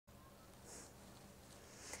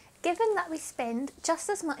Given that we spend just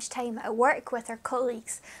as much time at work with our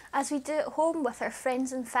colleagues as we do at home with our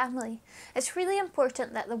friends and family, it's really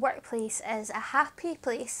important that the workplace is a happy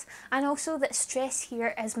place and also that stress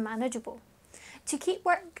here is manageable. To keep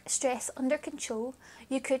work stress under control,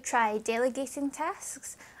 you could try delegating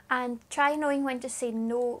tasks and try knowing when to say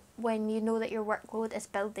no when you know that your workload is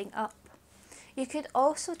building up. You could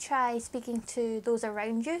also try speaking to those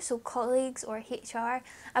around you, so colleagues or HR,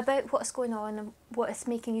 about what's going on and what is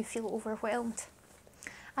making you feel overwhelmed.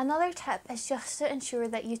 Another tip is just to ensure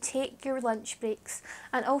that you take your lunch breaks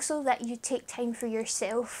and also that you take time for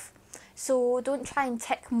yourself. So don't try and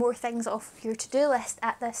tick more things off your to-do list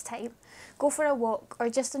at this time. Go for a walk or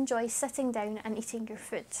just enjoy sitting down and eating your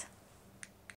food.